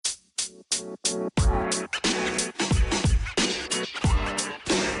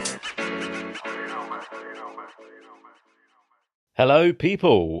Hello,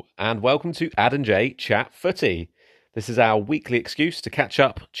 people, and welcome to Ad and Jay Chat Footy. This is our weekly excuse to catch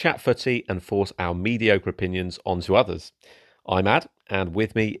up, chat footy, and force our mediocre opinions onto others. I'm Ad, and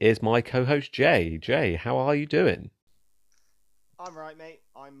with me is my co-host Jay. Jay, how are you doing? I'm right, mate.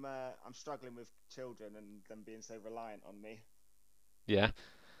 I'm struggling with children and them being so reliant on me. Yeah,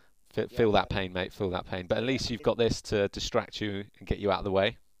 Yeah, feel that pain, mate. Feel that pain. But at yeah, least you've got this to distract you and get you out of the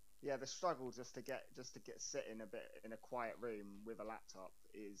way. yeah. The struggle just to get sit in a bit in a quiet room with a laptop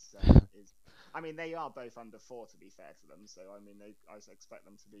is. I mean, they are both under 4 to be fair to them, so I mean, I expect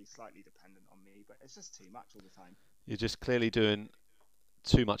them to be slightly dependent on me, but it's just too much all the time. You're just clearly doing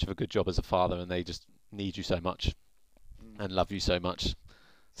too much of a good job as a father, and they just need you so much Mm. and love you so much.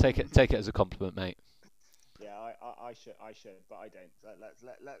 Take it as a compliment, mate. Yeah, I should, but I don't. So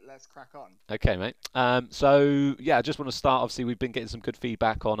let's crack on. Okay, mate. So yeah, I just want to start. Obviously, we've been getting some good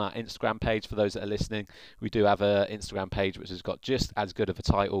feedback on our Instagram page. For those that are listening, we do have an Instagram page which has got just as good of a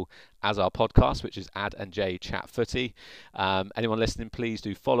title as our podcast, which is Ad and J Chat Footy. Anyone listening, please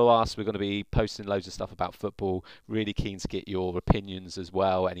do follow us. We're going to be posting loads of stuff about football. Really keen to get your opinions as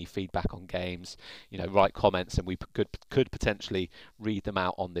well. Any feedback on games, write comments, and we could potentially read them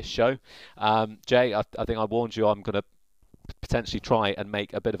out on this show. Jay, I think I warned you. I'm going to potentially try and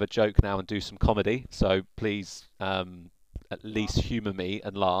make a bit of a joke now and do some comedy. So please, at least humour me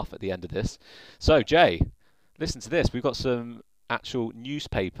and laugh at the end of this. So Jay, listen to this. We've got some actual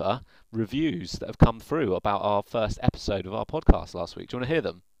newspaper reviews that have come through about our first episode of our podcast last week. Do you want to hear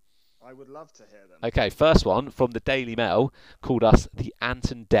them? I would love to hear them. Okay, first one from the Daily Mail called us the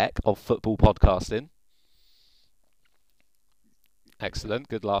Anton Deck of football podcasting. Excellent,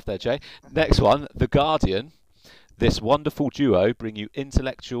 good laugh there, Jay. Next one, The Guardian. This wonderful duo bring you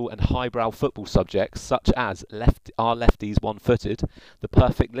intellectual and highbrow football subjects such as Are Lefties One-Footed, the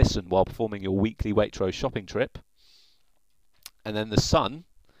perfect listen while performing your weekly Waitrose shopping trip. And then The Sun,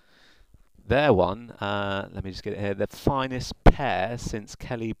 their one, let me just get it here, the finest pair since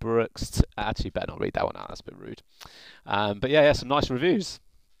Kelly Brooks. Actually, better not read that one out, that's a bit rude. But yeah, some nice reviews.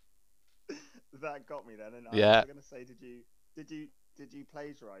 That got me then, and Yeah. I was going to say, did you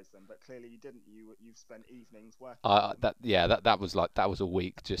plagiarize them? But clearly you didn't. You've spent evenings working on them. That was a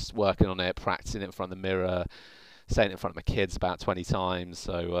week just working on it, practicing it in front of the mirror, saying it in front of my kids about 20 times.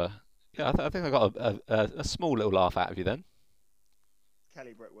 So yeah, I think I got a small little laugh out of you then.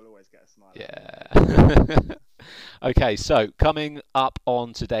 Kelly Brook will always get a smile out of me. Yeah. Okay, so coming up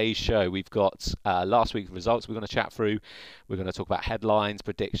on today's show, we've got last week's results we're going to chat through. We're going to talk about headlines,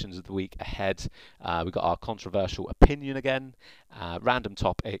 predictions of the week ahead. We've got our controversial opinion again, random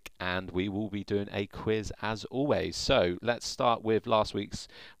topic, and we will be doing a quiz as always. So let's start with last week's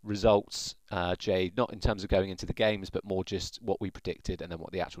results, Jay, not in terms of going into the games, but more just what we predicted and then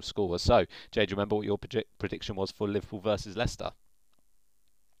what the actual score was. So, Jay, do you remember what your prediction was for Liverpool versus Leicester?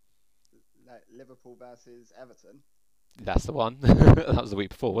 Liverpool versus Everton. That's the one. That was the week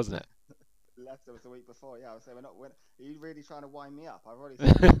before, wasn't it? Leicester was the week before. Yeah, I was saying are you really trying to wind me up? I've already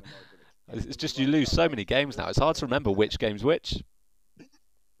said them It's just you lose so many games now. It's hard to remember which game's which.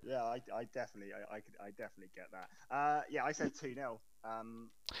 Yeah, I definitely get that. Yeah, I said 2-0.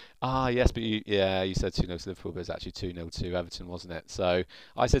 Yes, but you said 2-0 to Liverpool, but it's actually 2-0 to Everton, wasn't it? So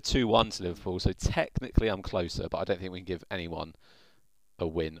I said 2-1 to Liverpool. So technically I'm closer, but I don't think we can give anyone a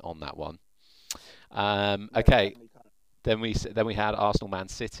win on that one. Okay. Then we had Arsenal Man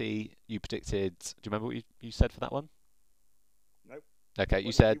City. You predicted. Do you remember what you said for that one? Nope. Okay,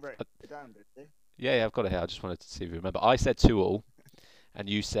 you said. You wrote it down, did you? Yeah, I've got it here. I just wanted to see if you remember. I said 2-2, and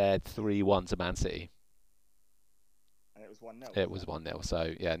you said 3-1 to Man City. And it was 1-0. It was 1-0.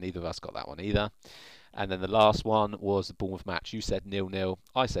 So yeah, neither of us got that one either. And then the last one was the Bournemouth match. You said 0-0.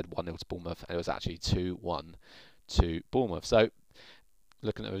 I said 1-0 to Bournemouth, and it was actually 2-1 to Bournemouth. So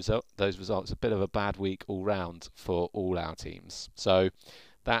looking at those results, a bit of a bad week all round for all our teams. So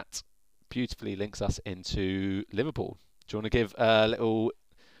that beautifully links us into Liverpool. Do you want to give a little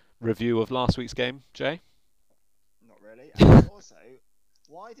review of last week's game, Jay? Not really. And also,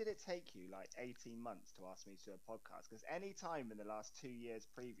 why did it take you like 18 months to ask me to do a podcast? Because any time in the last 2 years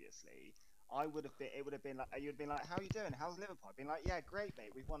previously, it would have been like, you'd been like, how are you doing? How's Liverpool? I'd been like, yeah, great,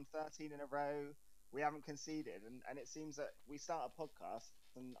 mate. We've won 13 in a row. We haven't conceded, and it seems that we start a podcast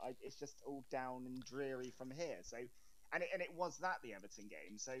and it's just all down and dreary from here. So, and it was that the Everton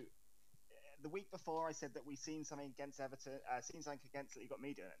game. So, the week before I said that we seen something against Everton, seen something against. You got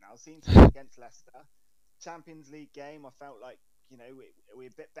me doing it now. Seen something against Leicester. Champions League game. I felt like we're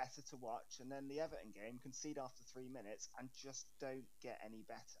a bit better to watch, and then the Everton game concede after 3 minutes and just don't get any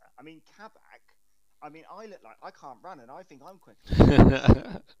better. I mean, Kabak. I mean, I look like I can't run, and I think I'm quicker than he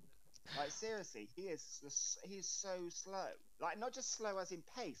is. Like seriously, he is so slow. Like not just slow as in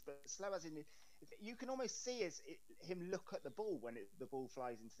pace, but slow as in you can almost see him look at the ball when the ball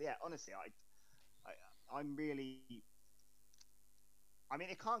flies into the air. Honestly, I'm really. I mean,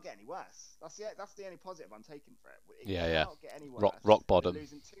 it can't get any worse. That's the only positive I'm taking for it. It Yeah, yeah. cannot get any worse. Rock We're bottom.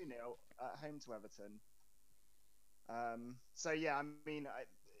 losing 2-0 at home to Everton. So yeah, I mean,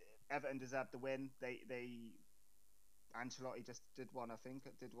 Everton deserved the win. They Ancelotti just did one. I think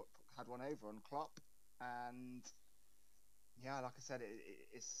had one over on Klopp, and yeah, like I said,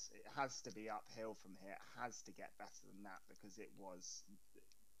 it has to be uphill from here. It has to get better than that because it was.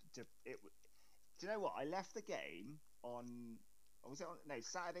 It. Do you know what? I left the game on. Was it on? No,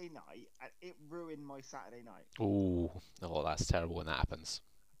 Saturday night, and it ruined my Saturday night. Ooh, oh, that's terrible when that happens.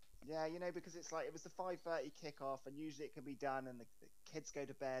 Yeah, because it's like it was the 5:30 kickoff, and usually it can be done, and the kids go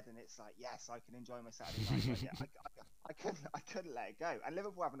to bed, and it's like, yes, I can enjoy my Saturday night. But yeah, I couldn't let it go. And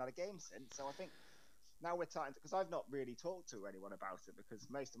Liverpool haven't had a game since, so I think now we're time because I've not really talked to anyone about it because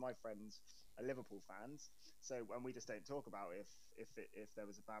most of my friends are Liverpool fans. So and we just don't talk about if there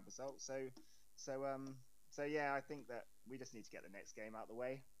was a bad result. So yeah, I think that we just need to get the next game out of the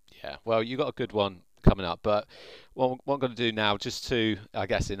way. Yeah, well, you got a good one coming up, but what I'm going to do now, just to, I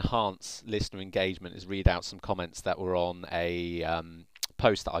guess, enhance listener engagement, is read out some comments that were on a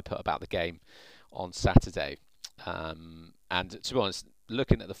post that I put about the game on Saturday. And to be honest,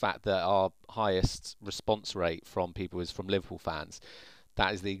 looking at the fact that our highest response rate from people is from Liverpool fans,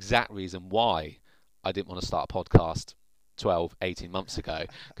 that is the exact reason why I didn't want to start a podcast 12, 18 months ago,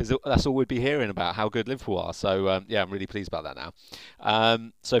 because that's all we'd be hearing about how good Liverpool are. So yeah, I'm really pleased about that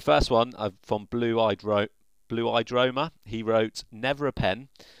now. So first one from Blue-Eyed Roma. He wrote, "Never a pen,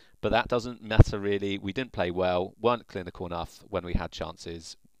 but that doesn't matter really. We didn't play well, weren't clinical enough when we had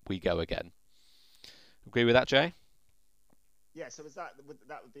chances. We go again." Agree with that, Jay? Yeah. So that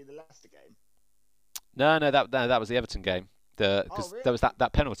would be the Leicester game? No, that was the Everton game. Oh, Because there was really?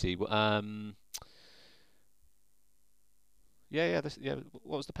 that penalty. Yeah.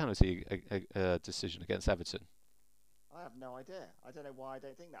 What was the penalty decision against Everton? I have no idea. I don't know why I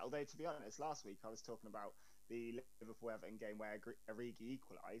don't think that. Although, to be honest, last week I was talking about the Liverpool Everton game where Origi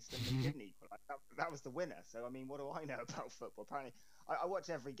equalised and he didn't equalise. That was the winner. So, I mean, what do I know about football? Apparently, I watch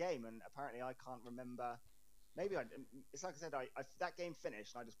every game and apparently I can't remember. Maybe it's like I said, that game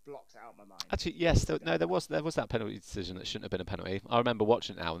finished and I just blocked it out of my mind. Actually, yes. Didn't No, go back. there was that penalty decision that shouldn't have been a penalty. I remember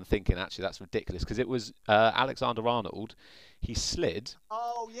watching it now and thinking, actually, that's ridiculous because it was Alexander Arnold. He slid,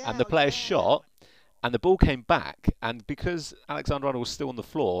 Oh, and yeah, the oh, player yeah. shot, and the ball came back. And because Alexander Arnold was still on the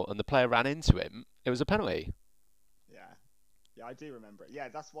floor and the player ran into him, it was a penalty. Yeah. Yeah, I do remember it. Yeah,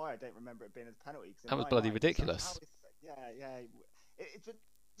 that's why I don't remember it being a penalty because in That was my bloody mind it's like, how ridiculous. is yeah. But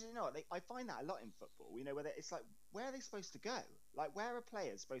you know what? I find that a lot in football. Whether it's like where are they supposed to go? Like where are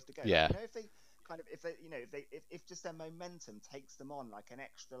players supposed to go? Like Yeah, if they if they if just their momentum takes them on like an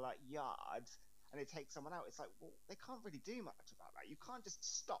extra like yard and they take someone out, it's like well they can't really do much about that. You can't just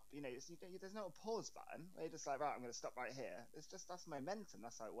stop. There's no pause button. They're just like right, I'm going to stop right here. It's just that's momentum.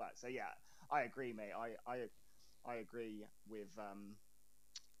 That's how it works. So yeah, I agree, mate. I agree with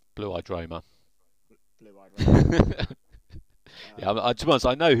blue-eyed Roma. Blue-Eyed Roma. Yeah, to be honest,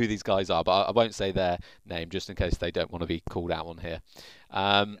 I know who these guys are, but I won't say their name just in case they don't want to be called out on here.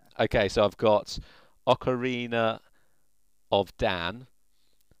 Yeah. Okay, so I've got Ocarina of Dan,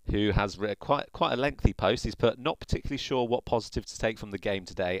 who has written quite a lengthy post. He's put, "Not particularly sure what positive to take from the game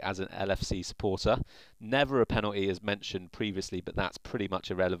today as an LFC supporter. Never a penalty as mentioned previously, but that's pretty much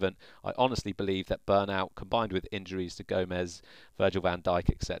irrelevant. I honestly believe that burnout combined with injuries to Gomez, Virgil van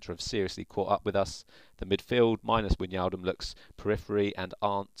Dijk, etc. have seriously caught up with us. The midfield minus Wijnaldum looks periphery and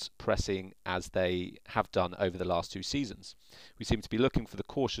aren't pressing as they have done over the last 2 seasons. We seem to be looking for the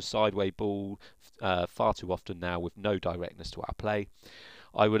cautious sideway ball far too often now with no directness to our play.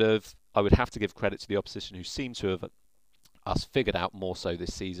 I would have to give credit to the opposition who seem to have us figured out more so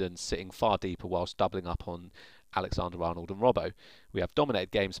this season, sitting far deeper whilst doubling up on Alexander Arnold and Robbo. We have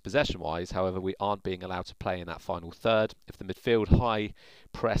dominated games possession-wise, however we aren't being allowed to play in that final third. If the midfield high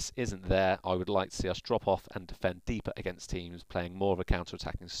press isn't there, I would like to see us drop off and defend deeper against teams, playing more of a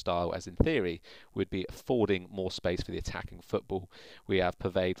counter-attacking style, as in theory would be affording more space for the attacking football we have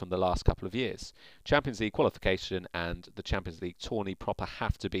purveyed from the last couple of years. Champions League qualification and the Champions League tourney proper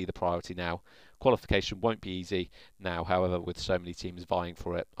have to be the priority now. Qualification won't be easy now, however, with so many teams vying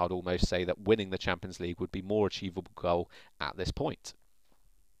for it. I'd almost say that winning the Champions League would be more achievable goal at this point."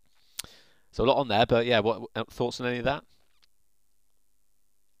 So a lot on there, but yeah, what thoughts on any of that?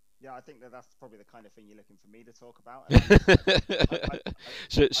 Yeah, I think that that's probably the kind of thing you're looking for me to talk about. And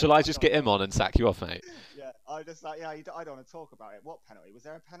Shall I I just don't get want him on and sack you off, mate? yeah, I just like, yeah, I don't want to talk about it. What penalty? Was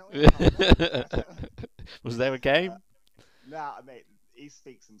there a penalty? I can't remember. Was there a uh, game? nah, mate, he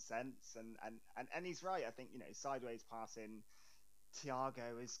speaks some sense, and he's right. I think sideways passing.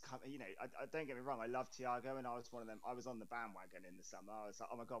 Thiago is coming. I don't get me wrong. I love Thiago, and I was one of them. I was on the bandwagon in the summer. I was like,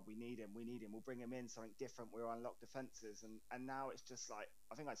 oh my god, we need him. We need him. We'll bring him in. Something different. We'll unlock defenses. And now it's just like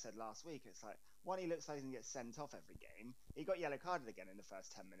I think I said last week. It's like one, he looks like he can get sent off every game. He got yellow carded again in the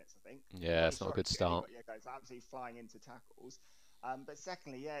first 10 minutes. I think. Yeah, it's not a good He start. got yeah, guys absolutely flying into tackles. But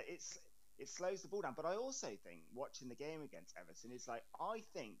secondly, yeah, it slows the ball down. But I also think watching the game against Everton is like I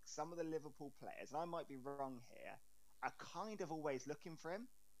think some of the Liverpool players, and I might be wrong here, are kind of always looking for him.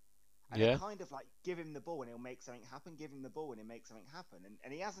 And they Yeah, kind of like give him the ball and he'll make something happen. Give him the ball and he'll make something happen.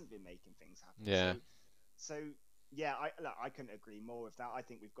 And he hasn't been making things happen. yeah, So yeah, I couldn't agree more with that. I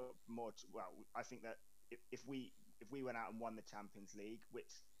think we've got more. Well, I think that if we went out and won the Champions League,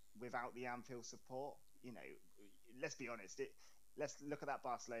 which without the Anfield support, let's be honest. Let's look at that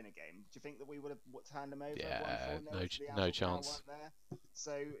Barcelona game. Do you think that we would have turned them over yeah. 1-4 No, if the no Anfield crowd chance. weren't there?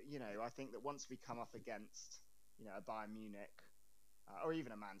 So I think that once we come up against a Bayern Munich or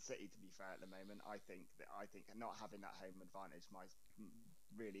even a Man City, to be fair, at the moment, I think not having that home advantage might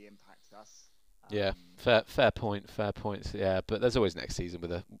really impact us. Yeah, Um, fair point, fair points. Yeah, but there's always next season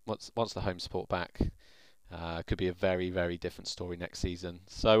with a once the home support back. Could be a very very different story next season.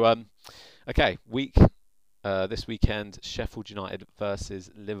 So okay, this weekend Sheffield United versus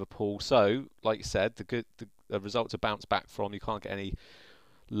Liverpool. So like you said, the result to bounce back from. You can't get any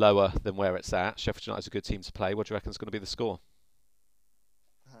lower than where it's at. Sheffield United's a good team to play. What do you reckon is going to be the score?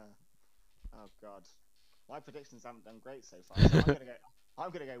 oh God, my predictions haven't done great so far. So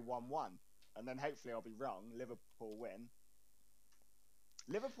I'm gonna go 1-1, and then hopefully I'll be wrong. Liverpool win.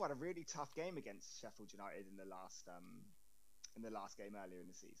 Liverpool had a really tough game against Sheffield United in the last game earlier in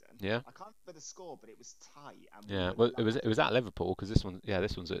the season. Yeah. I can't remember the score, but it was tight, and we Yeah, were well, it was laughing. at Liverpool because this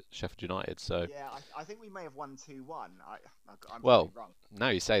one's at Sheffield United. So, Yeah, I think we may have won 2-1. I'm probably well, wrong. now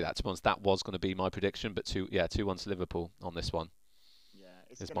you say that, to be honest, that was going to be my prediction, but 2-1 to Liverpool on this one Yeah,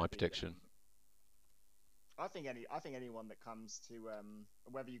 it's is gonna my be. prediction. I think anyone that comes to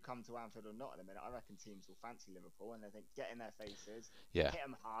whether you come to Anfield or not in a minute, I reckon teams will fancy Liverpool and I think get in their faces, Yeah, hit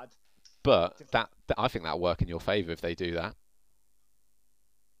them hard. but Def- I think that'll work in your favour if they do that,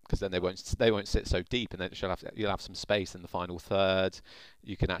 because then they won't sit so deep, and then you'll have some space in the final third.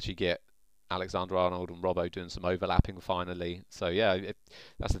 You can actually get Alexander Arnold and Robbo doing some overlapping finally. So yeah,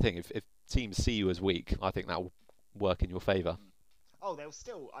 that's the thing. If teams see you as weak, I think that will work in your favour. Mm. Oh, they'll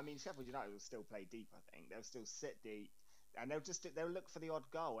still. I mean, Sheffield United will still play deep. I think they'll still sit deep, and they'll look for the odd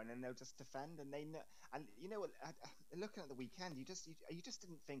goal, and then they'll just defend. And they know. And you know what? Looking at the weekend, you just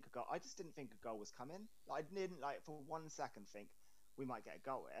didn't think a goal. I just didn't think a goal was coming. Like, I didn't like for 1 second think we might get a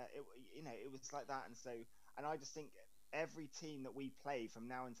goal. It was like that, and I just think every team that we play from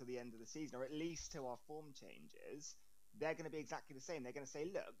now until the end of the season, or at least till our form changes, they're going to be exactly the same. They're going to say,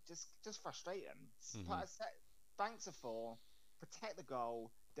 look, just frustrate them. Put Hmm. a set, banks of four, protect the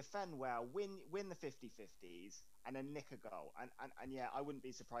goal, defend well, win the 50-50s, and then nick a goal. And yeah, I wouldn't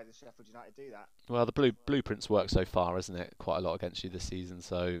be surprised if Sheffield United do that. Well, the blueprints work so far, isn't it? Quite a lot against you this season.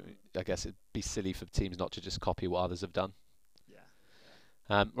 So Mm, I guess it'd be silly for teams not to just copy what others have done. yeah,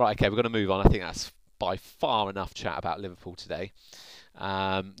 yeah. Right, okay, we're going to move on. I think that's by far enough chat about Liverpool today.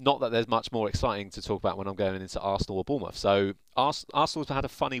 Not that there's much more exciting to talk about when I'm going into Arsenal or Bournemouth. So Arsenal's had a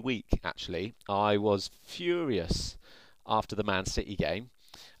funny week, actually. I was furious after the Man City game.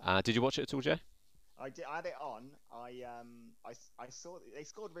 Did you watch it at all, Jay? I had it on. I saw they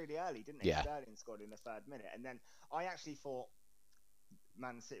scored really early, didn't they? Yeah, Sterling scored in the third minute, and then I actually thought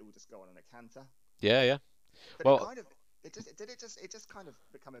Man City will just go on a canter. yeah, yeah. But it Well, kind of it just kind of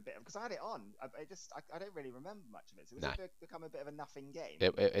become a bit of because I had it on. I don't really remember much of it. So no, become a bit of a nothing game?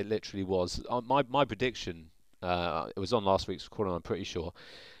 it literally was. My prediction, it was on last week's recording, I'm pretty sure.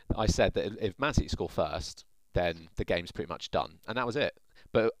 I said that if Man City score first, then the game's pretty much done, and that was it.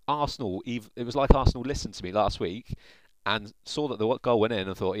 But Arsenal, it was like Arsenal listened to me last week and saw that the goal went in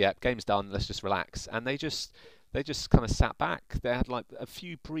and thought, "Yeah, game's done. Let's just relax." And they just kind of sat back. They had like a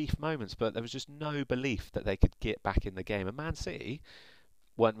few brief moments, but there was just no belief that they could get back in the game. And Man City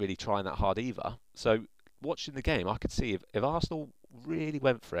weren't really trying that hard either. So watching the game, I could see if Arsenal really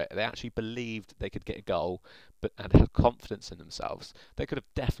went for it, they actually believed they could get a goal, but and had confidence in themselves, they could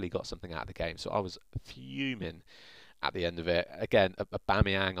have definitely got something out of the game. So I was fuming at the end of it. Again,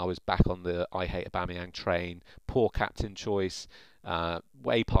 Aubameyang, I was back on the I hate Aubameyang train. Poor captain choice,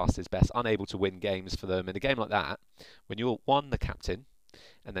 way past his best, unable to win games for them. In a game like that, when you're one, the captain,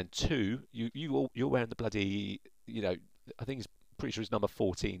 and then two, you're wearing the bloody, you know, I think he's pretty sure he's number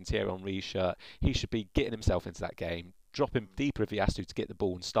 14, Thierry Henry's shirt. He should be getting himself into that game, drop him Mm. deeper if he has to get the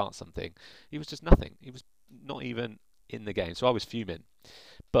ball and start something. He was just nothing. He was not even in the game, so I was fuming.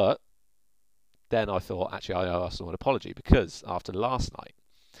 But then I thought, actually, I owe Arsenal an apology because after last night,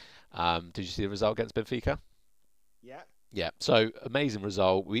 did you see the result against Benfica? Yeah. Yeah, so amazing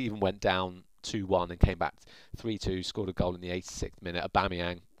result. We even went down 2-1 and came back 3-2, scored a goal in the 86th minute.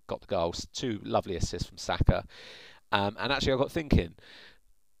 Aubameyang got the goals, two lovely assists from Saka. And actually, I got thinking,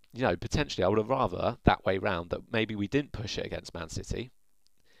 you know, potentially I would have rather that way round that maybe we didn't push it against Man City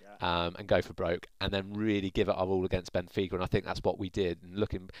Yeah. and go for broke and then really give it our all against Benfica. And I think that's what we did. And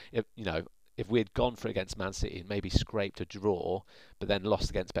looking, if, you know, if we had gone for it against Man City and maybe scraped a draw, but then lost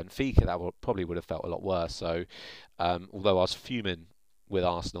against Benfica, that probably would have felt a lot worse. So, although I was fuming with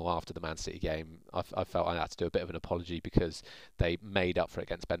Arsenal after the Man City game, I felt I had to do a bit of an apology because they made up for it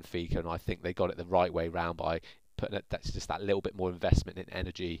against Benfica, and I think they got it the right way round by putting that's just that little bit more investment in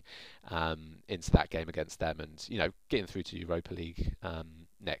energy into that game against them, and you know, getting through to Europa League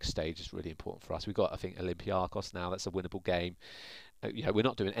next stage is really important for us. We've got, I think, Olympiacos now. That's a winnable game. You know, we're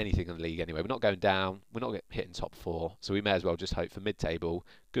not doing anything in the league anyway. We're not going down. We're not hitting top four, so we may as well just hope for mid-table,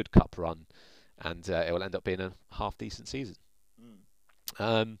 good cup run, and it will end up being a half decent season.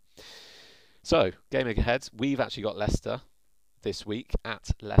 Mm. So game ahead, we've actually got Leicester this week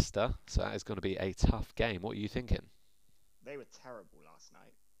at Leicester, so that is going to be a tough game. What are you thinking? They were terrible last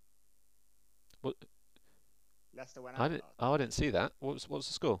night. What? Leicester went I out didn't. last Oh, I night. didn't see that. What's the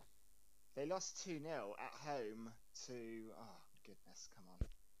score? They lost 2-0 at home to. Oh, goodness, come on.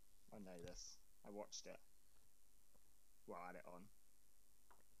 I know this. I watched it. Well, I had it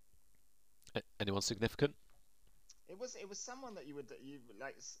on. Anyone significant? It was someone that you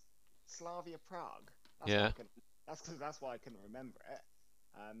like Slavia Prague. That's why Yeah. I couldn't. That's why I couldn't remember it.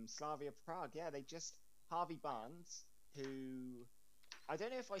 Slavia Prague. Yeah, they just Harvey Barnes, who I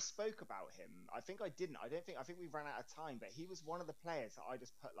don't know if I spoke about him. I think I didn't. I think we ran out of time. But he was one of the players that I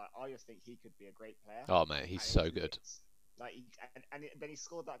just put like I just think he could be a great player. Oh mate, he's And so he good. is. Like then he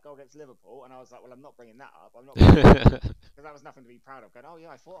scored that goal against Liverpool, and I was like, well, I'm not bringing that up. I'm not because that was nothing to be proud of. Going, oh yeah,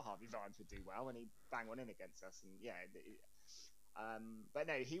 I thought Harvey Barnes would do well, and he bang one in against us, and yeah. But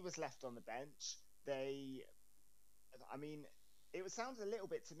no, he was left on the bench. I mean, sounds a little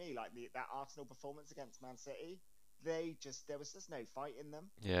bit to me like that Arsenal performance against Man City. There was just no fight in them.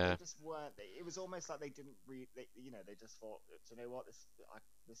 Yeah. They just weren't. It was almost like they didn't they just thought, do you know what,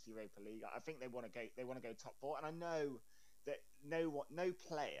 this Europa League. I think they want to go. They want to go top four, and I know that no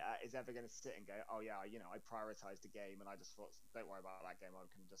player is ever going to sit and go, oh yeah, I prioritised the game, and I just thought, don't worry about that game. I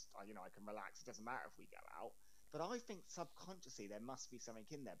can relax. It doesn't matter if we go out. But I think subconsciously there must be something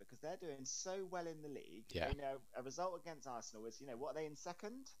in there because they're doing so well in the league. Yeah. They know a result against Arsenal is, what are they in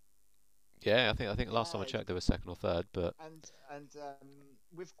second? Yeah, I think last time I checked they were second or third, but And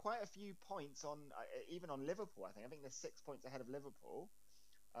with quite a few points on even on Liverpool, I think they're 6 points ahead of Liverpool.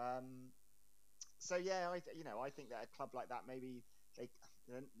 So yeah, I think that a club like that maybe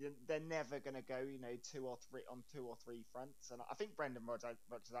they're never going to go two or three fronts. And I think Brendan Rodgers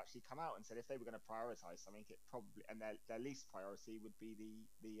actually come out and said if they were going to prioritise something, it probably and their least priority would be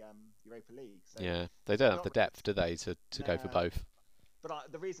the Europa League. So yeah, they don't have the depth, do they, to go for no. both?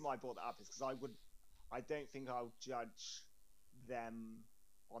 But the reason why I brought that up is because I don't think I'll judge them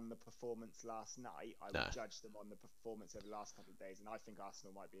on the performance last night. I would judge them on the performance over the last couple of days, and I think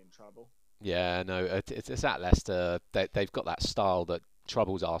Arsenal might be in trouble. Yeah, no, it's at Leicester. They've got that style that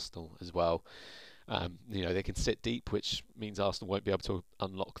troubles Arsenal as well. They can sit deep, which means Arsenal won't be able to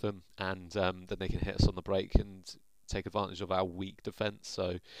unlock them, and then they can hit us on the break and take advantage of our weak defence.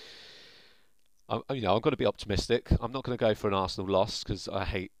 So, I'm going to be optimistic. I'm not going to go for an Arsenal loss because I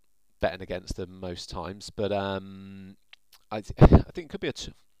hate betting against them most times. But I think it could be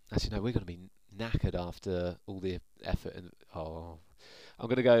as you know, we're going to be knackered after all the effort. I'm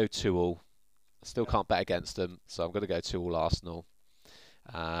going to go 2-2. Still can't bet against them, so I'm going to go 2-2 Arsenal.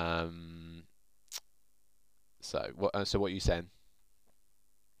 So what are you saying?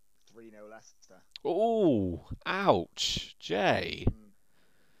 3-0 Leicester. Oh, ouch, Jay.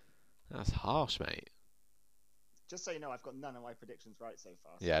 That's harsh, mate. Just so you know, I've got none of my predictions right so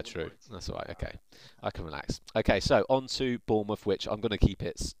far. So yeah, true. That's all right. Okay, I can relax. Okay, so on to Bournemouth, which I'm going to keep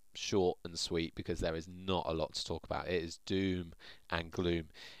it short and sweet because there is not a lot to talk about. It is doom and gloom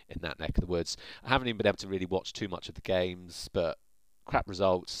in that neck of the woods. I haven't even been able to really watch too much of the games, but crap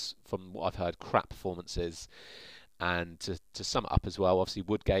results from what I've heard, crap performances. And to sum it up as well, obviously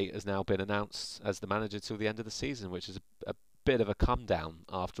Woodgate has now been announced as the manager till the end of the season, which is a bit of a come down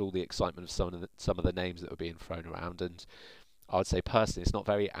after all the excitement of some of the names that were being thrown around. And I would say personally, it's not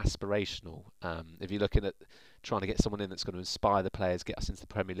very aspirational. If you're looking at trying to get someone in that's going to inspire the players, get us into the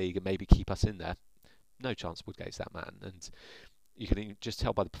Premier League, and maybe keep us in there, no chance Woodgate's that man. And you can just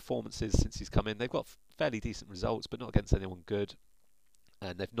tell by the performances since he's come in. They've got fairly decent results, but not against anyone good.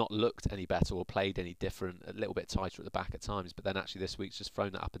 And they've not looked any better or played any different. A little bit tighter at the back at times, but then actually this week's just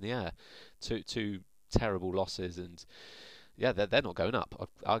thrown that up in the air. Two terrible losses, and yeah, they're not going up.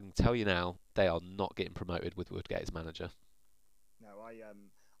 I can tell you now, they are not getting promoted with Woodgate as manager. No,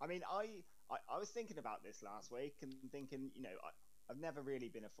 I mean, I was thinking about this last week and thinking, you know, I've never really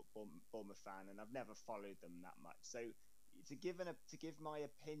been a football Bournemouth fan, and I've never followed them that much. So to give my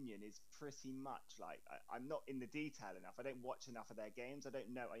opinion is pretty much like I'm not in the detail enough. I don't watch enough of their games. I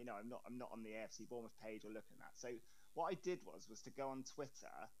don't know. You know, I'm not on the AFC Bournemouth page or looking at that. So what I did was to go on Twitter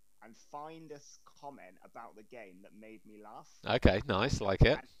and find a comment about the game that made me laugh, Okay, nice, like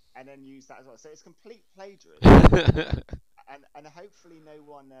it. and then use that as well. So it's complete plagiarism, and hopefully no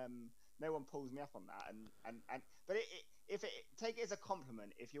one pulls me up on that. And but if it take it as a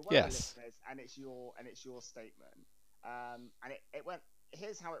compliment if you're one of the Yes. listeners and it's your statement. And it went.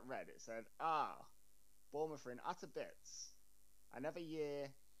 Here's how it read. It said, Bournemouth are in utter bits. Another year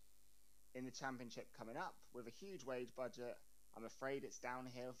in the Championship coming up with a huge wage budget. I'm afraid it's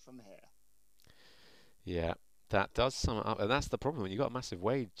downhill from here. Yeah, that does sum it up, and that's the problem when you've got a massive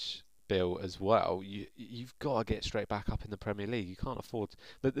wage bill as well. You've got to get straight back up in the Premier League. You can't afford.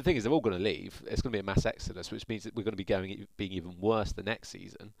 The thing is, they're all going to leave. It's going to be a mass exodus, which means that we're going to be being even worse the next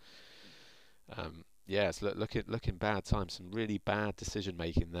season. Yeah, it's looking bad times. Some really bad decision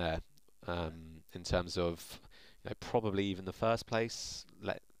making there. In terms of, probably even the first place.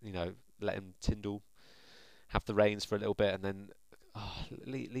 Letting Tyndall have the reins for a little bit, and then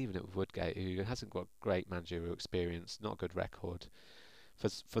leaving it with Woodgate, who hasn't got great managerial experience, not a good record.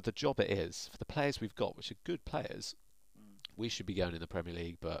 For the job it is, for the players we've got, which are good players, we should be going in the Premier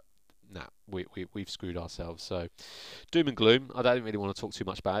League, but nah, we've screwed ourselves. So, doom and gloom. I don't really want to talk too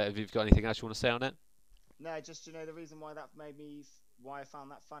much about it. Have you got anything else you want to say on it? No, just the reason why why I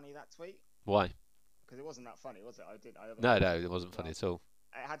found that funny, that tweet, Why? because it wasn't that funny, was it? No, no, it wasn't funny at all.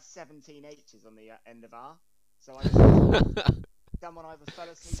 It had 17 H's on the end of R, so I just someone either fell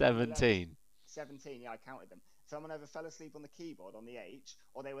asleep. 17. 17, yeah, I counted them. Someone either fell asleep on the keyboard on the H,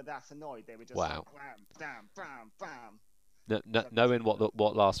 or they were that annoyed they were just Wow. like bam, bam, bam, bam. Knowing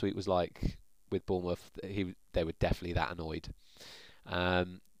what last week was like with Bournemouth, they were definitely that annoyed.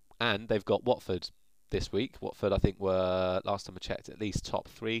 And they've got Watford this week. Watford, I think, were last time I checked at least top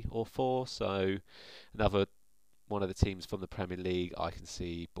 3 or 4. So another one of the teams from the Premier League. I can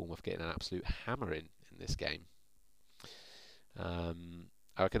see Bournemouth getting an absolute hammering in this game. I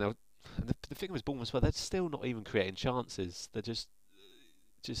reckon. The thing with Bournemouth, well, they're still not even creating chances. They're just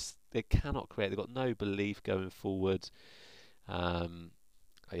they cannot create. They've got no belief going forward.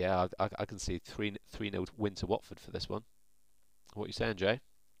 Yeah, I can see 3-0 win to Watford for this one. What are you saying, Jay?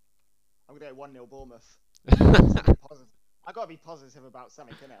 I'm gonna go 1-0 Bournemouth. I gotta be positive about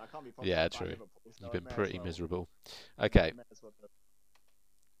something, innit? I can't be positive. Yeah, about true. Liverpool, so You've been I may as pretty well- miserable. I Okay, may as well do it.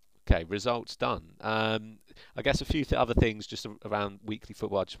 okay, results done. I guess a few other things just around weekly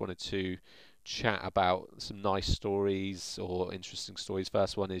football. I just wanted to chat about some nice stories or interesting stories.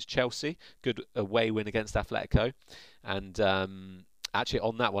 First one is Chelsea, good away win against Atletico, and actually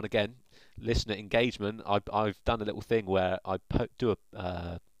on that one again, listener engagement. I've done a little thing where I do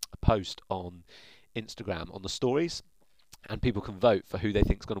a post on Instagram on the stories, and people can vote for who they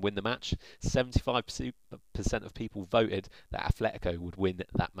think is going to win the match. 75% of people voted that Atletico would win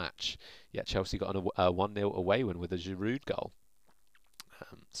that match. Yet Chelsea got a 1-0 away win with a Giroud goal.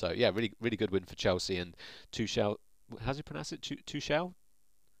 So yeah, really really good win for Chelsea, and Tuchel. How do you pronounce it? Tuchel?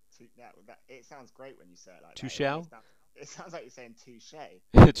 It sounds great when you say it like that. Tuchel? It sounds like you're saying touche.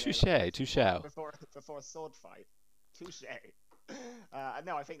 Tuchel. Before a sword fight. Touche.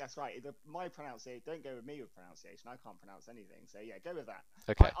 No, I think that's right. My pronunciation, don't go with me with pronunciation. I can't pronounce anything. So yeah, go with that.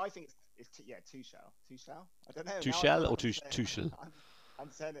 Okay. I think it's Tuchel. Tuchel? I don't know. Tuchel or Tuchel?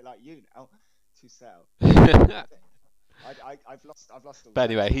 I'm saying it like you now. Tuchel. I've lost. All But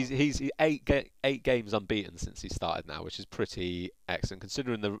anyway, track. he's 8 games unbeaten since he started now, which is pretty excellent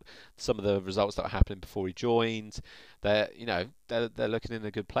considering some of the results that were happening before he joined. They're looking in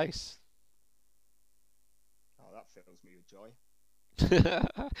a good place. Oh, that fills me with joy.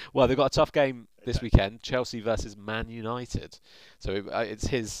 Well, they've got a tough game this weekend, Chelsea versus Man United. So it's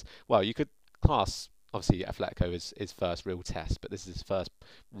his. Well, you could class obviously Atletico as his first real test, but this is his first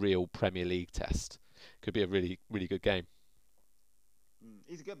real Premier League test. Could be a really really good game.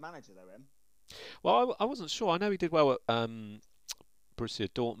 He's a good manager though, him. Well, I wasn't sure. I know he did well at Borussia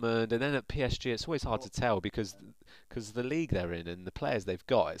Dortmund, and then at PSG, it's always hard to tell because Dortmund. the league they're in and the players they've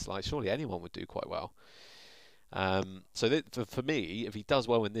got, it's like surely anyone would do quite well. So for me, if he does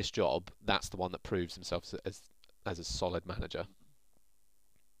well in this job, that's the one that proves himself as a solid manager.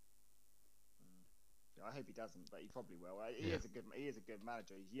 Yeah, I hope he doesn't, but he probably will. Yeah. He is a good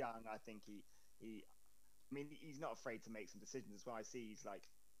manager. He's young. I think he I mean, he's not afraid to make some decisions as well. I see he's like,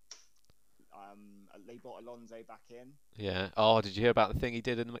 they brought Alonso back in. Yeah. Oh, did you hear about the thing he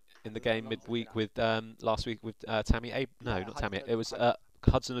did in the game Alonso midweek with last week with Tammy Abe? No, yeah, not Tammy. It was Hudson,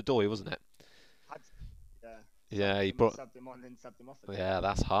 Hudson-Odoi, wasn't it? Hudson, yeah, Yeah, he brought. subbed him on and subbed him off again. Yeah,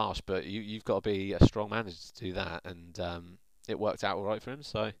 that's harsh, but you've got to be a strong manager to do that, and it worked out all right for him.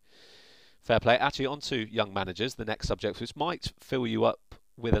 So fair play. Actually, on to young managers, the next subject, which might fill you up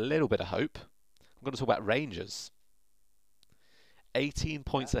with a little bit of hope. I'm going to talk about Rangers. 18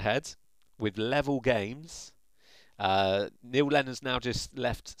 Yeah, points ahead with level games. Neil Lennon's now just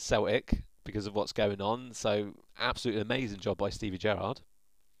left Celtic because of what's going on. So absolutely amazing job by Stevie Gerrard.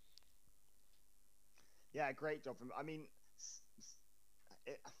 yeah, great job from. I mean,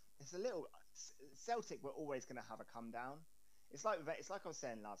 it, it's a little. Celtic were always going to have a come down. It's like I was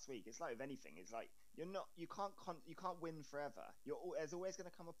saying last week. It's like with anything. It's like you can't win forever. There's always going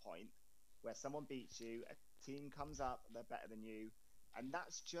to come a point where someone beats you, a team comes up, they're better than you, and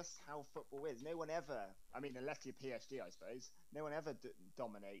that's just how football is. No one ever, I mean, unless you're PSG, I suppose, no one ever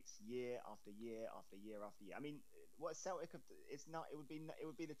dominates year after year after year after year. I mean, what Celtic have, it's not. It would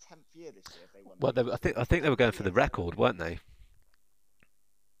be the 10th year this year if they won the Well, league. I think they were going for the Brilliant. record, weren't they?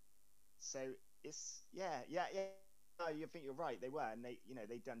 So it's yeah. No, you think you're right. They were, and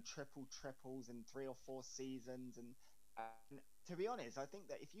they'd done triples in 3 or 4 seasons, and to be honest, I think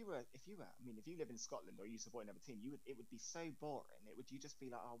that I mean, if you live in Scotland or you support another team, it would be so boring. You just be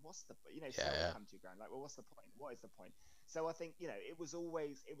like, oh, what's the, Yeah, Celtic yeah. come to your ground, like, well, what's the point? What is the point? So I think it was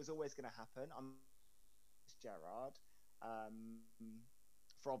always going to happen. I'm Gerard, um,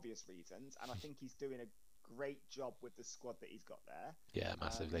 for obvious reasons, and I think he's doing a great job with the squad that he's got there. Yeah,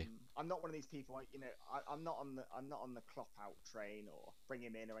 massively. I'm not one of these people. I'm not on the Klopp out train or bring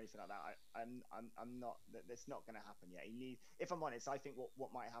him in or anything like that. I'm not. That's not going to happen yet. If I'm honest, I think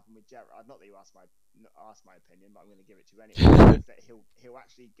what might happen with Gerrard. Not that you asked my opinion, but I'm going to give it to you anyway. Is that he'll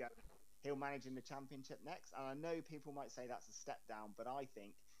actually go. He'll manage in the Championship next, and I know people might say that's a step down, but I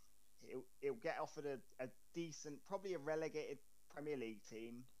think he'll get offered a decent, probably a relegated Premier League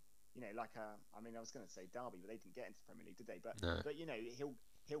team, like I mean, I was going to say Derby, but they didn't get into the Premier League, did they? No. But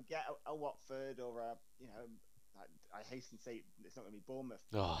he'll get a Watford or I hasten to say it's not going to be Bournemouth.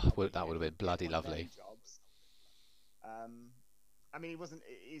 Oh, But, that would have been he'll get bloody one of them lovely. jobs. I mean,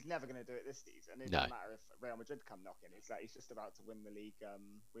 he's never going to do it this season. It No. doesn't matter if Real Madrid come knocking. It's like he's just about to win the league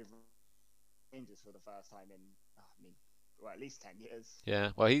with Rangers for the first time in, I mean, well, at least 10 years.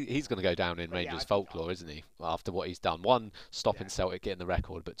 Yeah, well, he's going to go down in But yeah, Rangers I think folklore, isn't he? After what he's done. One, stopping yeah, Celtic getting the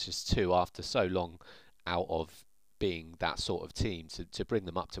record, but just two, after so long out of being that sort of team, to bring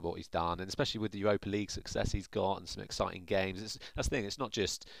them up to what he's done, and especially with the Europa League success he's got and some exciting games. That's the thing. It's not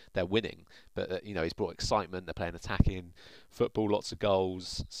just they're winning, but he's brought excitement. They're playing attacking football, lots of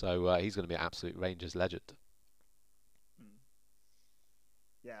goals. So he's going to be an absolute Rangers legend. mm.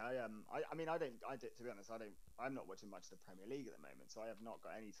 Yeah. I mean, to be honest, I'm not watching much of the Premier League at the moment, so I have not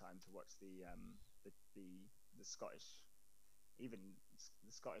got any time to watch the Scottish, even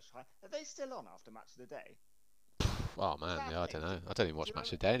the Scottish high. Are they still on after match of the day? Oh Is man, that yeah, a I thing? don't know. I don't even Do watch you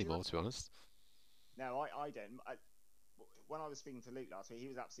Match remember? of the Day Do you anymore, to be honest. No, I don't. When I was speaking to Luke last week, he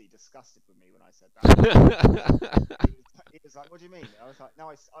was absolutely disgusted with me when I said that. He was like, "What do you mean?" I was like, "No,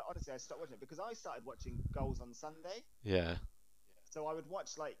 honestly, I stopped watching it because I started watching goals on Sunday. Yeah, So I'd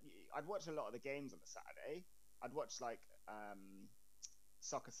watch a lot of the games on the Saturday. I'd watch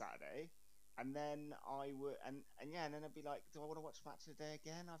Soccer Saturday, and then and then I'd be like, do I want to watch Match of the Day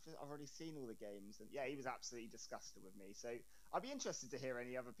again? I've already seen all the games, and yeah, he was absolutely disgusted with me. So I'd be interested to hear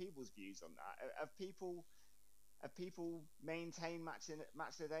any other people's views on that. Have people maintained Match of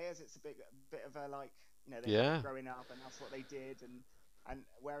the Day as it's a bit of a like, they had it yeah. growing up and that's what they did, and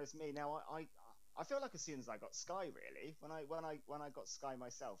whereas me now, I feel like as soon as I got Sky, really, when I got Sky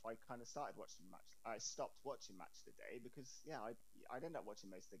myself, I kind of started watching match. I stopped watching Match of the Day because yeah, I'd end up watching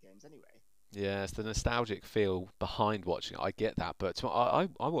most of the games anyway. Yeah, it's the nostalgic feel behind watching it. I get that, but I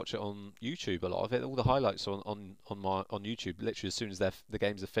watch it on YouTube a lot of it. All the highlights are on YouTube literally as soon as the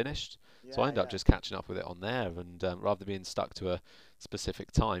games are finished. So I Yeah, end up yeah. just catching up with it on there, and rather than being stuck to a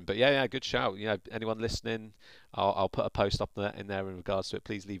specific time. But yeah, good shout. Anyone listening, I'll put a post up there in there in regards to it.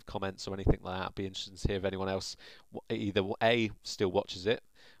 Please leave comments or anything like that. I'd be interested to hear if anyone else either A still watches it,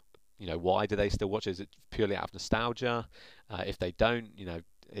 why do they still watch? Is it purely out of nostalgia? If they don't,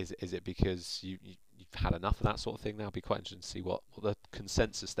 is it because you've had enough of that sort of thing now? It'd be quite interesting to see what the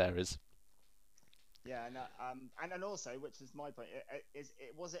consensus there is. Yeah, and also, which is my point,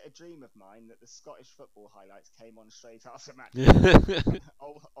 was it a dream of mine that the Scottish football highlights came on straight after matches,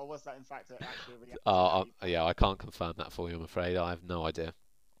 or was that in fact actually a reality? Yeah, I can't confirm that for you, I'm afraid. I have no idea.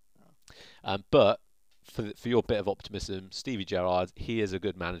 But for your bit of optimism, Stevie Gerrard, he is a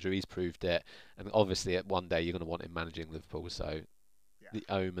good manager. He's proved it, and obviously, at one day you're going to want him managing Liverpool. So Yeah. the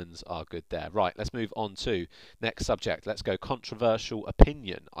omens are good there. Right, let's move on to next subject. Let's go controversial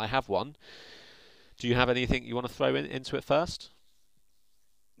opinion. I have one. Do you have anything you want to throw into it first?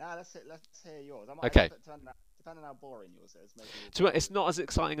 Nah, let's hear yours. Okay. Depending on how boring yours is, maybe It's not as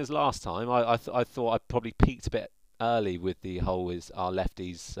exciting as last time. I thought I probably peaked a bit early with the whole is our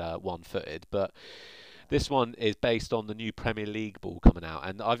lefties one-footed, but this one is based on the new Premier League ball coming out,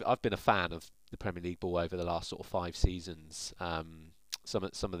 and I've been a fan of the Premier League ball over the last sort of 5 seasons. Some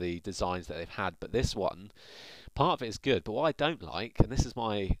of the designs that they've had, but this one, part of it is good. But what I don't like, and this is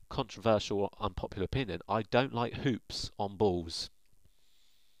my controversial, unpopular opinion, I don't like hoops on balls.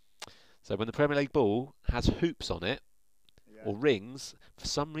 So when the Premier League ball has hoops on it or rings, for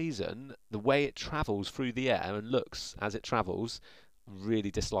some reason, the way it travels through the air and looks as it travels,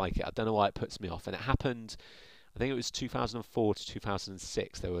 really dislike it. I don't know why it puts me off. And it happened, I think it was 2004 to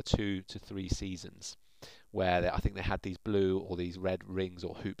 2006. There were 2 to 3 seasons where I think they had these blue or these red rings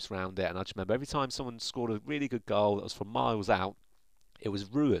or hoops around it. And I just remember every time someone scored a really good goal that was from miles out, it was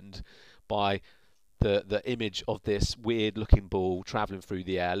ruined by the image of this weird looking ball travelling through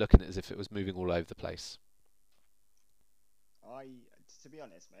the air, looking as if it was moving all over the place. To be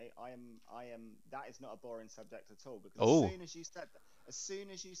honest, mate, I am. That is not a boring subject at all because Oh. as soon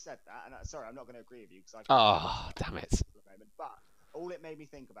as you said that, and sorry, I'm not going to agree with you because Damn it. But all it made me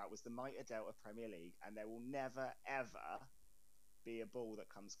think about was the Mitre Delta Premier League, and there will never ever be a ball that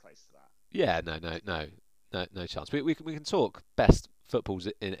comes close to that. Yeah, no chance. We can talk best footballs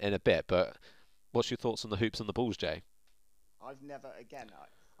in a bit, but what's your thoughts on the hoops and the balls, Jay? I've never, again,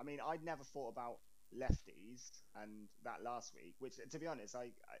 I mean, I'd never thought about lefties and that last week, which, to be honest,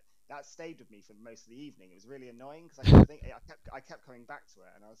 that stayed with me for most of the evening. It was really annoying because I kept coming back to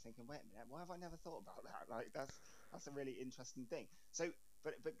it, and I was thinking, wait a minute, why have I never thought about that? Like that's a really interesting thing. So,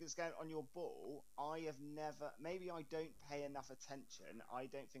 but just going on your ball, I have never. Maybe I don't pay enough attention. I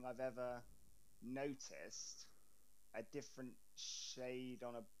don't think I've ever noticed a different shade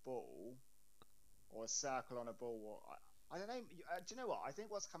on a ball or a circle on a ball. Or, I don't know. Do you know what? I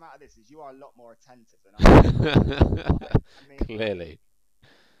think what's come out of this is you are a lot more attentive than I am. Clearly.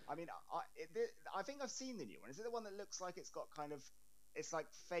 I mean, I think I've seen the new one. Is it the one that looks like it's got kind of, it's like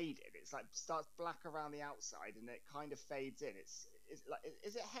faded? It's like starts black around the outside and it kind of fades in. It's like,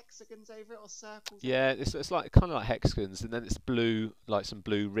 is it hexagons over it or circles? Yeah, it's like kind of like hexagons, and then it's blue, like some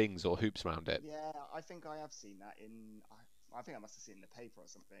blue rings or hoops around it. Yeah, I think I have seen that in. I think I must have seen it in the paper or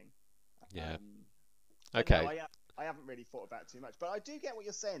something. Yeah. Okay. No, I haven't really thought about it too much, but I do get what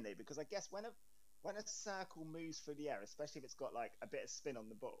you're saying though, because I guess when a circle moves through the air, especially if it's got like a bit of spin on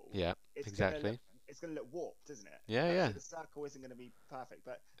the ball, yeah, exactly. It's going to look warped, isn't it? Yeah. The circle isn't going to be perfect,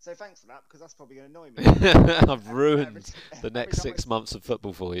 but so thanks for that because that's probably going to annoy me. I've ruined the next 6 months of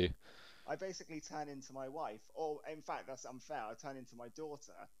football for you. I basically turn into my wife, or in fact, that's unfair. I turn into my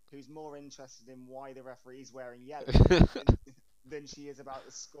daughter, who's more interested in why the referee's wearing yellow than she is about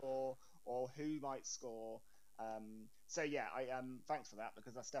the score or who might score. So yeah, thanks for that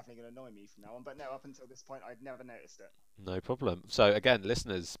because that's definitely going to annoy me from now on. But no, up until this point, I'd never noticed it. No problem. So again,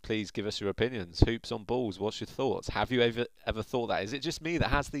 listeners, please give us your opinions. Hoops on balls. What's your thoughts? Have you ever thought that? Is it just me that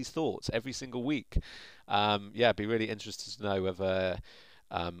has these thoughts every single week? Yeah, I'd be really interested to know whether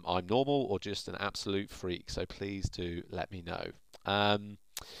I'm normal or just an absolute freak. So please do let me know.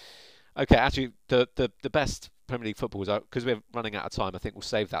 Okay, actually, the best Premier League football is because we're running out of time. I think we'll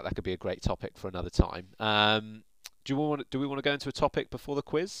save that. That could be a great topic for another time. Do we want to go into a topic before the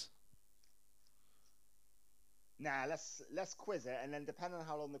quiz? Nah, let's quiz it, and then depending on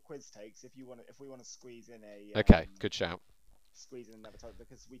how long the quiz takes, if we want to squeeze in a okay, good shout. Squeeze in another topic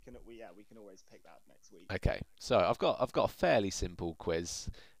because we can always pick that up next week. Okay, so I've got a fairly simple quiz,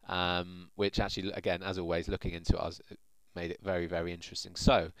 which actually, again, as always, looking into it, made it very, very interesting.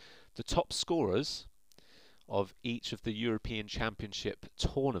 So, the top scorers of each of the European Championship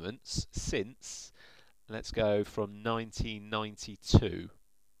tournaments since, let's go from 1992.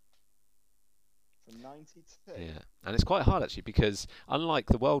 From 92? Yeah, and it's quite hard actually because unlike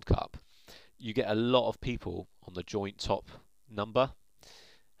the World Cup, you get a lot of people on the joint top number.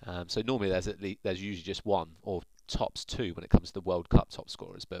 So normally there's usually just one or tops two when it comes to the World Cup top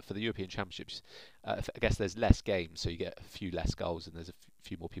scorers, but for the European Championships, I guess there's less games, so you get a few less goals and there's a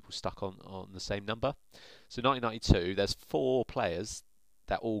few more people stuck on the same number. So 1992, there's 4 players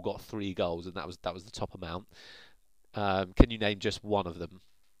that all got 3 goals, and that was the top amount. Can you name just one of them?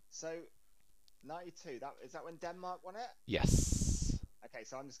 So 92. Is that when Denmark won it? Yes. Okay,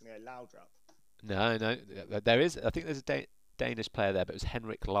 so I'm just gonna go Laudrup. No. There is. I think there's a Danish player there, but it was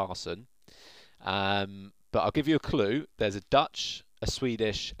Henrik Larsson. But I'll give you a clue. There's a Dutch, a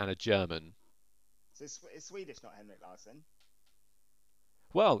Swedish, and a German. So it's Swedish, not Henrik Larsson.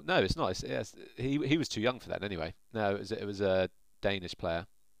 Well, no, it's not. He was too young for that anyway. No, it was a Danish player,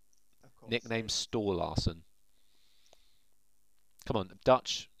 Of course. nicknamed Stor Larsson. Come on,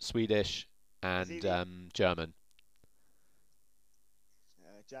 Dutch, Swedish, and German.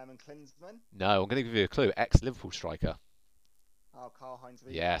 German Klinsmann. No, I'm going to give you a clue. Ex-Liverpool striker. Oh, Karl-Heinz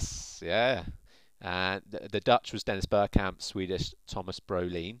Rummenigge. Yes, yeah. And the Dutch was Dennis Bergkamp, Swedish Thomas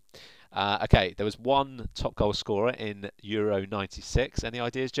Brolin. Okay, there was one top goal scorer in Euro '96. Any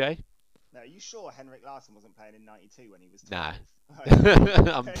ideas, Jay? No, are you sure Henrik Larsson wasn't playing in '92 when he was 12?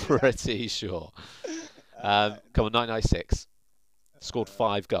 Nah. I'm pretty sure. Come on, 1996. Scored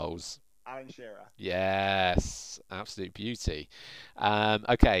 5 goals. Alan Shearer. Yes, absolute beauty.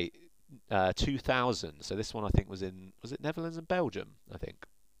 Okay, 2000. So this one I think was it Netherlands and Belgium? I think.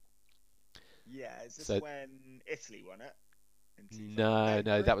 Yeah, is this when Italy won it? No,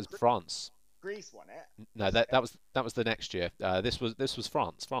 that was France. Greece won it. No, that was the next year. This was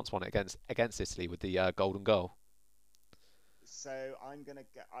France. France won it against Italy with the golden goal. So I'm gonna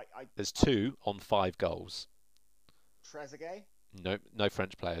get. There's 2 on 5 goals. Trezeguet. No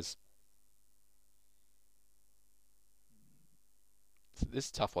French players. So this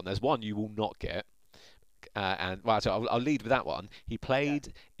is a tough one. There's one you will not get. And well, so I'll lead with that one. He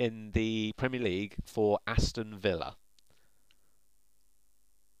played in the Premier League for Aston Villa.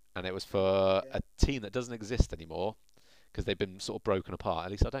 And it was for a team that doesn't exist anymore because they've been sort of broken apart.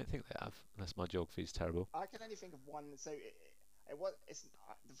 At least I don't think they have, unless my geography is terrible. I can only think of one. So it's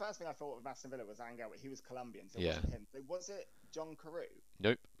the first thing I thought of Aston Villa was Angel, but he was Colombian, so it wasn't him. So was it John Carew?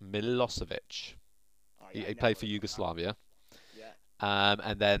 Nope, Milosevic. Oh, He played for Yugoslavia. Yeah.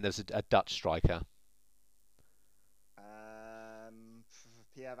 And then there's a Dutch striker.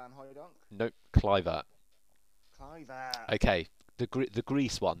 Pierre van Hooijdonk? Nope, Kluivert. Kluivert. Okay, the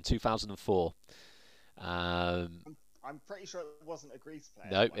Greece one, 2004. I'm pretty sure it wasn't a Greece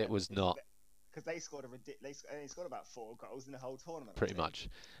player. No, it was not. Because they scored they scored about 4 goals in the whole tournament. Pretty much,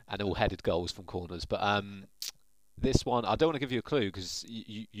 and all headed goals from corners. But this one, I don't want to give you a clue because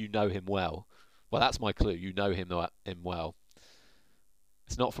you know him well. Well, that's my clue. You know him well.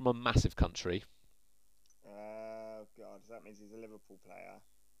 It's not from a massive country. Oh God, that means he's a Liverpool player.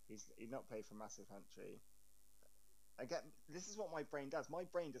 He's not played for a massive country. Again, this is what my brain does. My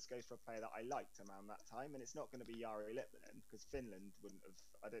brain just goes for a player that I liked around that time, and it's not going to be Jari Litmanen because Finland wouldn't have.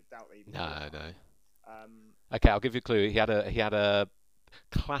 I don't doubt they even. No. Okay, I'll give you a clue. He had a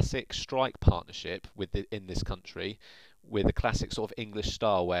classic strike partnership in this country with a classic sort of English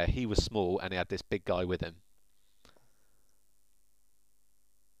style where he was small and he had this big guy with him.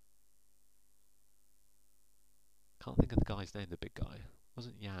 Can't think of the guy's name. The big guy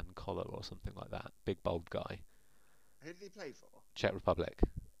wasn't Jan Koller or something like that. Big bold guy. Who did he play for? Czech Republic.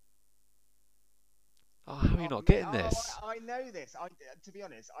 Oh, how are you not getting this? I know this. To be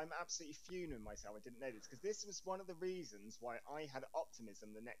honest, I'm absolutely fuming with myself. I didn't know this because this was one of the reasons why I had optimism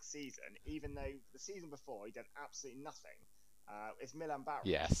the next season, even though the season before he did absolutely nothing. It's Milan Baroš.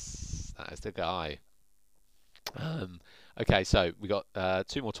 Yes, that is the guy. Okay, so we got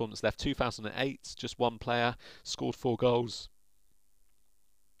 2 more tournaments left. 2008, just one player scored 4 goals,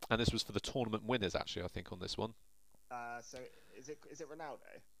 and this was for the tournament winners. Actually, I think on this one. So is it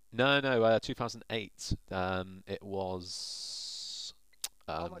Ronaldo? No. 2008. It was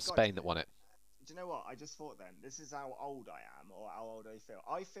Spain that won it. Do you know what? I just thought then, this is how old I am, or how old I feel.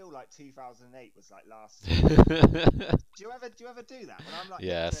 I feel like 2008 was like last year. do you ever do that? When I'm like,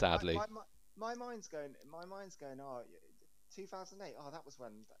 yeah, sadly. My mind's going. Oh, 2008. Oh, that was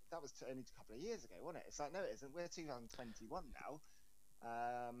only a couple of years ago, wasn't it? It's like, no, it isn't. We're 2021 now.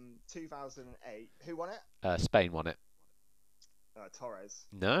 2008. Who won it? Spain won it. Torres.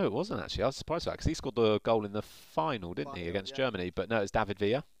 No, it wasn't actually. I was surprised by that because he scored the goal in the final, didn't he, against Germany? But no, it's David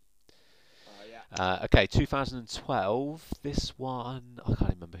Villa. Okay, 2012. This one, I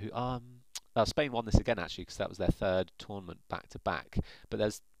can't remember who. Spain won this again actually because that was their 3rd tournament back to back. But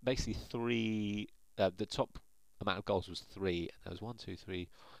there's basically 3. The top amount of goals was 3. There was 1, 2, 3,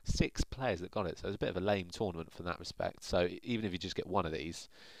 6 players that got it. So it was a bit of a lame tournament from that respect. So even if you just get one of these,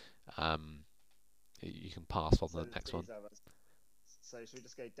 You can pass on the next one. So should we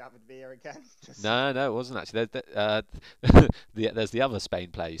just go David Villa again? No, it wasn't actually. There's the other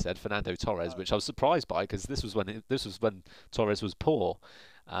Spain player you said, Fernando Torres, which I was surprised by because this was when Torres was poor.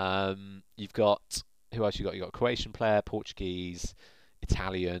 You've got who else you got? You got a Croatian player, Portuguese,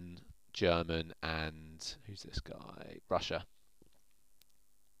 Italian, German, and who's this guy? Russia.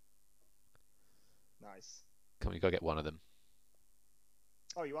 Nice. Come on, you got to get one of them.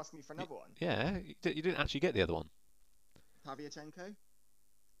 Oh, you asking me for another one? Yeah, you didn't actually get the other one. Pavlyuchenko?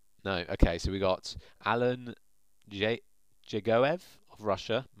 No. Okay, so we got Alan Jagoev of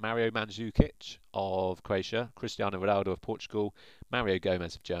Russia, Mario Mandzukic of Croatia, Cristiano Ronaldo of Portugal, Mario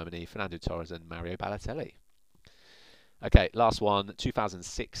Gomez of Germany, Fernando Torres, and Mario Balotelli. Okay, last one,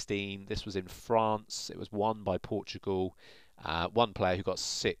 2016. This was in France. It was won by Portugal. One player who got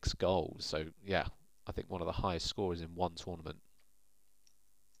 6 goals. So, yeah, I think one of the highest scorers in one tournament.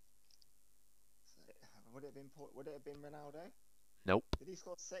 Would it have been Ronaldo? Nope. Did he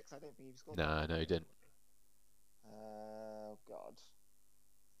score 6? I don't think he scored. No, he didn't. Oh God.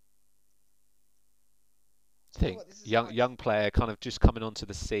 I think young player kind of just coming onto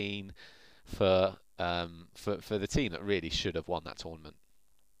the scene for the team that really should have won that tournament.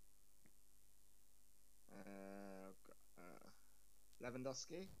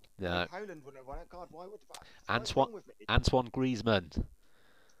 Lewandowski? No. Poland wouldn't have won it. God, why would Antoine Griezmann.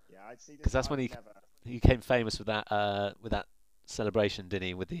 Yeah, I'd see this. Because that's when he became famous with that celebration, didn't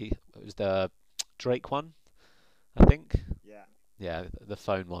he? It was the Drake one, I think. Yeah. Yeah, the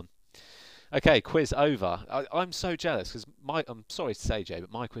phone one. Okay, quiz over. I'm so jealous because I'm sorry to say, Jay,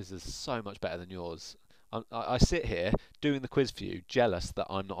 but my quiz is so much better than yours. I sit here doing the quiz for you, jealous that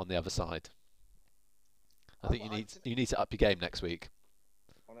I'm not on the other side. I think you need to up your game next week.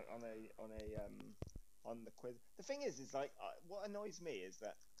 On the quiz. The thing is like what annoys me is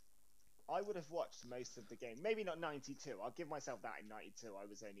that I would have watched most of the game. Maybe not 92. I'll give myself that in 92. I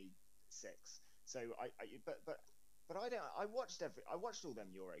was only 6. So but I don't. I watched all them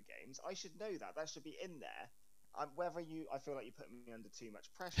Euro games. I should know that. That should be in there. I feel like you put me under too much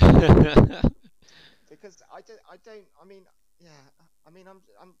pressure. Because I don't. I mean, yeah. I mean,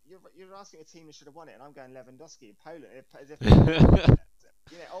 you're asking a team that should have won it, and I'm going Lewandowski in Poland. As if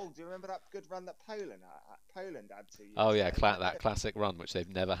do you remember that good run that Poland had 2 years? Oh yeah, that classic run which they've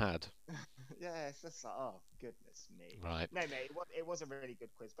never had. Yeah, it's just like, oh goodness me. Right. No, mate, it was a really good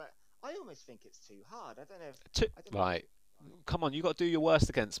quiz, but I almost think it's too hard. I don't know if. Right. Come on, you got to do your worst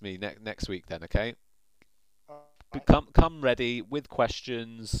against me next week then, okay? Right. Come ready with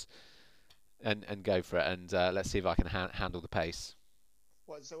questions, and go for it, and let's see if I can handle the pace.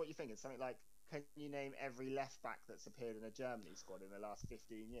 So what you think? It's something like, can you name every left back that's appeared in a Germany squad in the last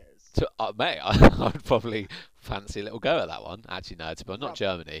 15 years? Mate, I would probably fancy a little go at that one. Actually, no, but not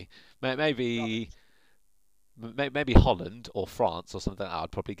Germany. Maybe Holland or France or something like that.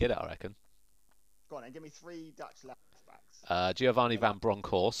 I'd probably get it, I reckon. Go on, and give me 3 Dutch left backs. Giovanni van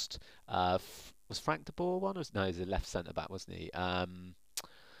Bronckhorst. Was Frank de Boer one? No, he's a left centre back, wasn't he? You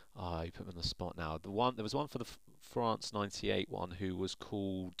put me on the spot now. There was one for the France '98 one who was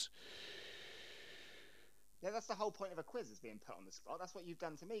called. Yeah, that's the whole point of a quiz, is being put on the spot. That's what you've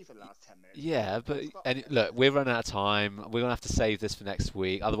done to me for the last 10 minutes. Yeah, but look, we're running out of time. We're gonna have to save this for next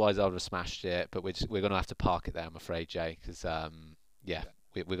week. Otherwise, I would have smashed it. But we're gonna have to park it there, I'm afraid, Jay, because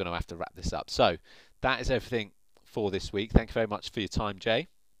we're gonna have to wrap this up. So that is everything for this week. Thank you very much for your time, Jay.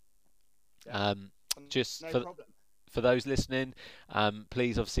 Yeah. Just no problem. For those listening,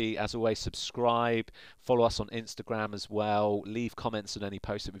 please, obviously, as always, subscribe, follow us on Instagram as well, leave comments on any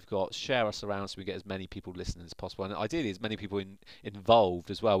posts that we've got, share us around so we get as many people listening as possible, and ideally as many people involved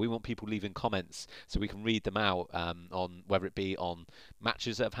as well. We want people leaving comments so we can read them out on whether it be on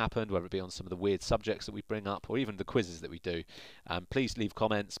matches that have happened, whether it be on some of the weird subjects that we bring up, or even the quizzes that we do. Please leave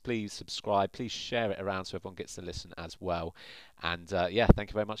comments, please subscribe, please share it around so everyone gets to listen as well. And thank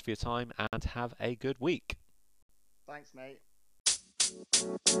you very much for your time, and have a good week. Thanks, mate.